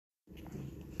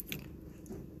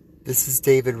This is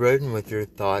David Roden with your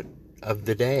thought of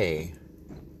the day.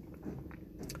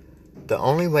 The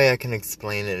only way I can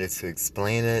explain it is to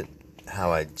explain it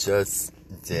how I just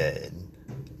did,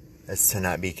 as to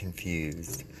not be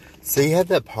confused. So you have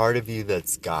that part of you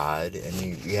that's God, and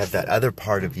you have that other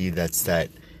part of you that's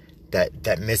that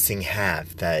missing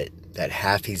half, that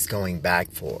half he's going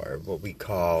back for, what we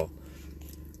call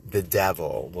the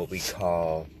devil, what we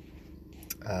call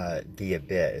the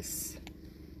abyss.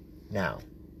 Now,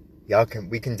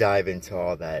 we can dive into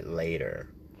all that later.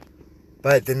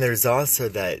 But then there's also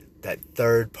that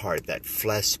third part, that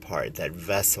flesh part, that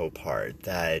vessel part,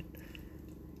 that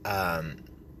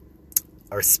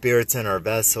our spirit's in our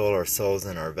vessel, our soul's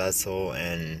in our vessel,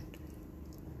 and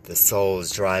the soul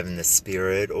is driving the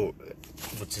spirit,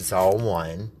 which is all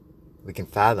one. We can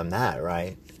fathom that,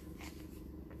 right?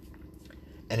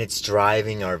 And it's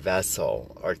driving our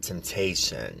vessel, our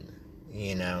temptation,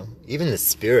 Even the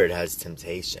spirit has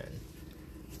temptation.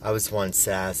 I was once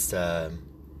asked,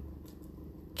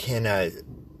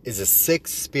 is a sick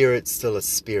spirit still a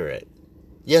spirit?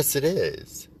 Yes, it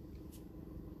is.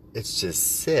 It's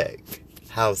just sick.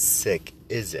 How sick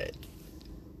is it?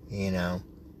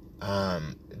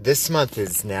 This month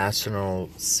is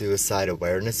National Suicide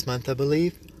Awareness Month, I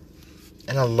believe.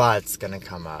 And a lot's going to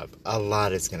come up. A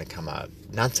lot is going to come up.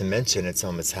 Not to mention it's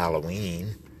almost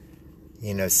Halloween.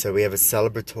 So we have a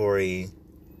celebratory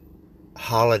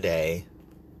holiday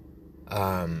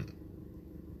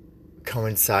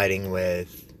coinciding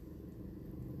with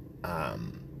a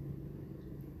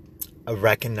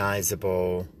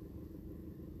recognizable,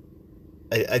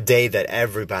 a day that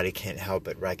everybody can't help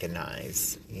but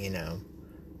recognize,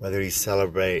 whether you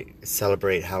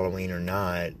celebrate Halloween or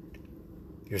not,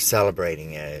 you're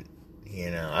celebrating it.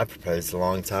 I proposed a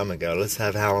long time ago, let's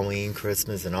have Halloween,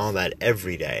 Christmas, and all that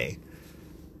every day.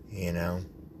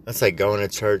 That's like going to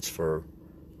church for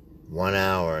 1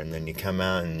 hour and then you come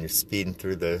out and you're speeding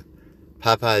through the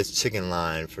Popeye's chicken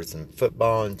line for some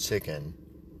football and chicken.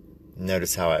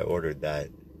 Notice how I ordered that.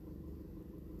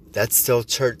 That's still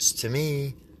church to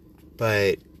me,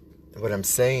 but what I'm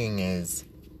saying is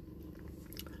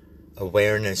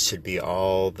awareness should be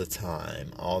all the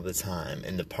time.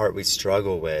 And the part we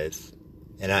struggle with,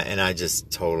 and I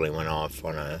just totally went off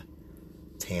on a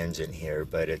tangent here,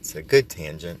 but it's a good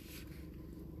tangent.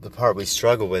 The part we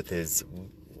struggle with is,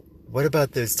 what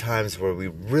about those times where we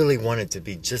really want it to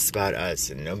be just about us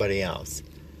and nobody else?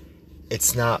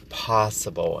 It's not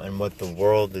possible. And what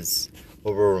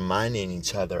we're reminding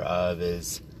each other of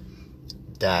is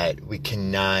that we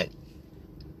cannot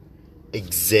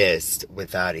exist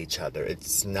without each other.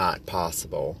 It's not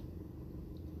possible.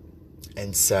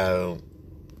 And so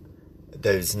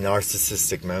those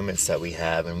narcissistic moments that we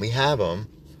have, and we have them.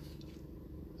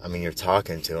 I mean, you're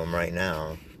talking to them right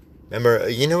now. Remember,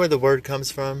 you know where the word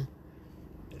comes from?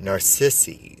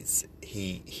 Narcissus.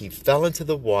 He fell into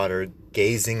the water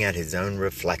gazing at his own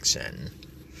reflection.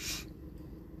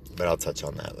 But I'll touch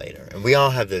on that later. And we all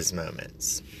have those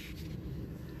moments.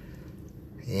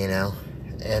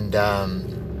 And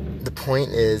the point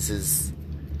is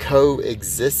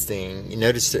coexisting. You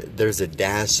notice that there's a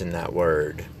dash in that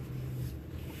word.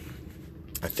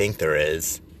 I think there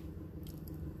is.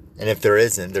 And if there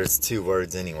isn't, there's two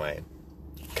words anyway.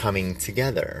 Coming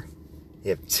together. You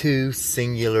have two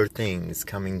singular things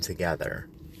coming together.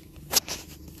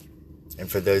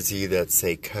 And for those of you that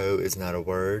say co is not a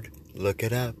word, look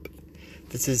it up.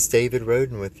 This is David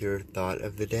Roden with your thought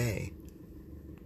of the day.